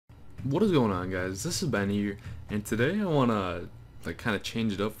What is going on, guys? This is Ben here, and today I wanna kind of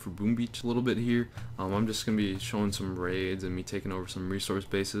change it up for Boom Beach a little bit here. I'm just gonna be showing some raids and me taking over some resource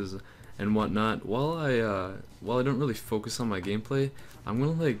bases and whatnot. While I don't really focus on my gameplay, I'm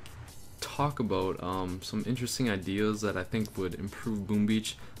gonna talk about some interesting ideas that I think would improve Boom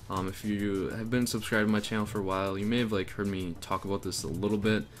Beach. If you have been subscribed to my channel for a while, you may have heard me talk about this a little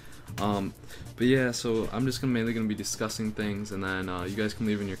bit. But yeah, so I'm just mainly gonna be discussing things, and then you guys can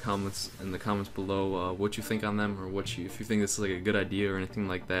leave in the comments below what you think on them, or if you think this is a good idea or anything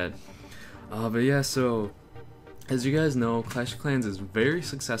like that. But yeah, so as you guys know, Clash of Clans is very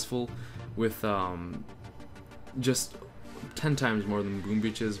successful with just 10 times more than Boom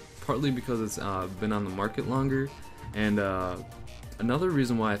Beach is, partly because it's been on the market longer, and another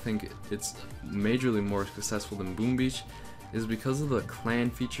reason why I think it's majorly more successful than Boom Beach is because of the clan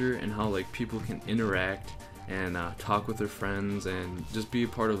feature and how people can interact and talk with their friends and just be a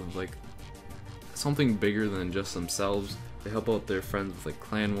part of something bigger than just themselves. They help out their friends with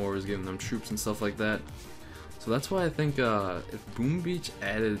clan wars, giving them troops and stuff like that. So that's why I think if Boom Beach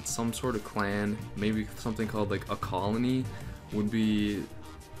added some sort of clan, maybe something called a colony, would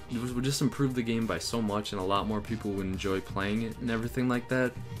just improve the game by so much, and a lot more people would enjoy playing it and everything like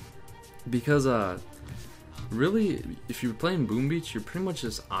that. Because really, if you're playing Boom Beach, you're pretty much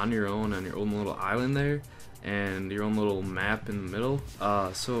just on your own little island there, and your own little map in the middle.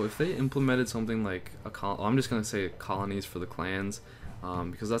 So if they implemented something like I'm just gonna say colonies for the clans,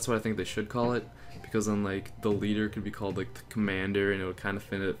 because that's what I think they should call it. Because then the leader could be called the commander, and it would kind of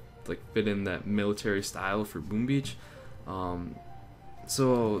fit in that military style for Boom Beach.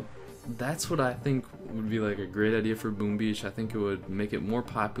 So that's what I think would be a great idea for Boom Beach. I think it would make it more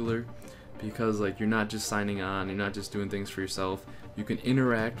popular, because you're not just signing on, you're not just doing things for yourself, you can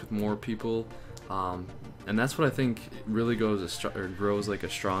interact with more people, and that's what I think really grows a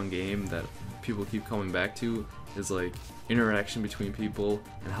strong game that people keep coming back to, is interaction between people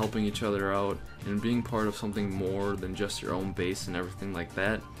and helping each other out and being part of something more than just your own base and everything like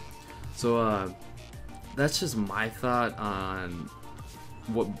that. So that's just my thought on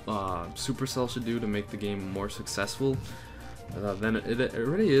what Supercell should do to make the game more successful. Then it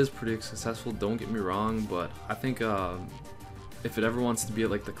already is pretty successful, don't get me wrong, but I think if it ever wants to be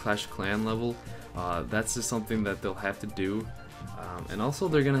at the Clash of Clan level, that's just something that they'll have to do. And also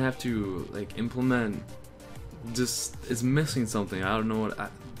they're gonna have to implement, it's missing something. I don't know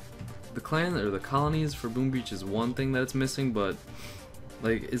what the clan or the colonies for Boom Beach is one thing that it's missing, but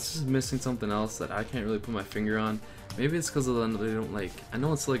it's just missing something else that I can't really put my finger on. Maybe it's because they don't I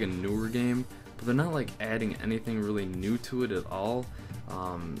know it's a newer game, but they're not adding anything really new to it at all.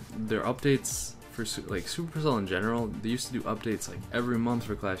 Their updates for Supercell in general, they used to do updates every month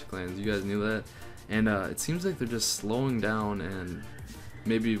for Clash of Clans. You guys knew that, and it seems like they're just slowing down, and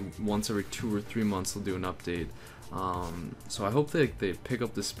maybe once every 2 or 3 months they'll do an update. So I hope they pick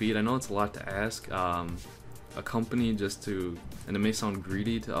up the speed. I know it's a lot to ask a company and it may sound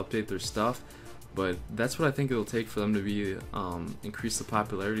greedy, to update their stuff, but that's what I think it'll take for them to increase the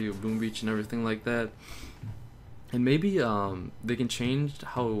popularity of Boom Beach and everything like that. And maybe they can change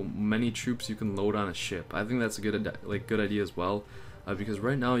how many troops you can load on a ship. I think that's a good idea as well, because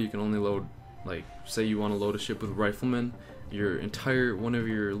right now you can only load, say you want to load a ship with riflemen, one of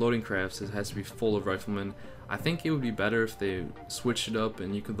your loading crafts has to be full of riflemen. I think it would be better if they switched it up,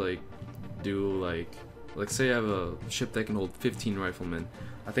 and you could do say I have a ship that can hold 15 riflemen.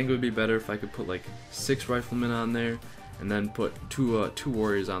 I think it would be better if I could put 6 riflemen on there, and then put two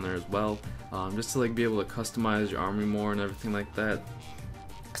warriors on there as well, just to be able to customize your army more and everything like that.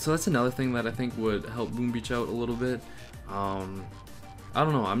 So that's another thing that I think would help Boom Beach out a little bit. I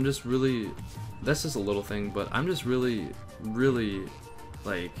don't know, that's just a little thing, but I'm just really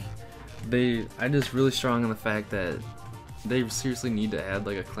strong on the fact that they seriously need to add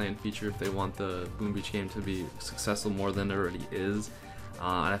a clan feature if they want the Boom Beach game to be successful more than it already is.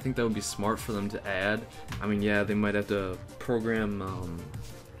 And I think that would be smart for them to add. I mean, yeah, they might have to program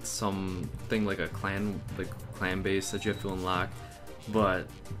something a clan base that you have to unlock, but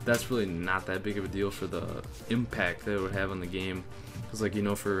that's really not that big of a deal for the impact that it would have on the game.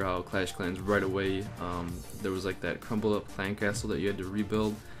 Because for how Clash Clans right away, there was that crumbled up clan castle that you had to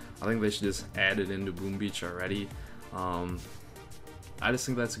rebuild. I think they should just add it into Boom Beach already. I just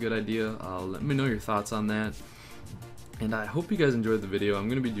think that's a good idea. Let me know your thoughts on that. And I hope you guys enjoyed the video. I'm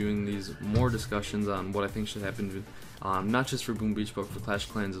going to be doing these more discussions on what I think should happen, not just for Boom Beach, but for Clash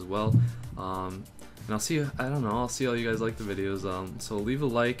of Clans as well. And I'll see, I'll see how you guys like the videos. So leave a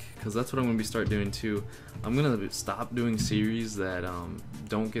like, because that's what I'm going to be start doing too. I'm going to stop doing series that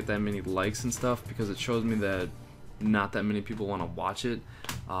don't get that many likes and stuff, because it shows me that not that many people want to watch it.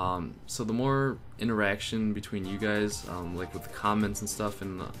 So the more interaction between you guys, like with the comments and stuff,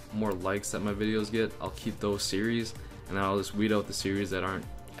 and the more likes that my videos get, I'll keep those series, and then I'll just weed out the series that aren't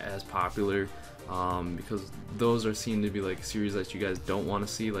as popular, because those are seen to be like series that you guys don't want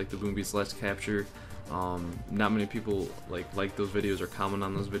to see, like the Boom Beats Let's Capture. Not many people like those videos or comment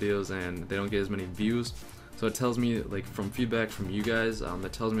on those videos, and they don't get as many views. So it tells me, like from feedback from you guys,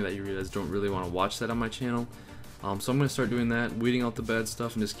 that tells me that you guys don't really want to watch that on my channel. So I'm going to start doing that, weeding out the bad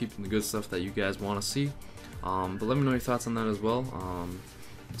stuff and just keeping the good stuff that you guys want to see. But let me know your thoughts on that as well.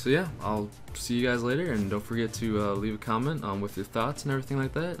 So yeah, I'll see you guys later, and don't forget to leave a comment with your thoughts and everything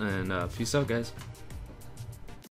like that, and peace out, guys.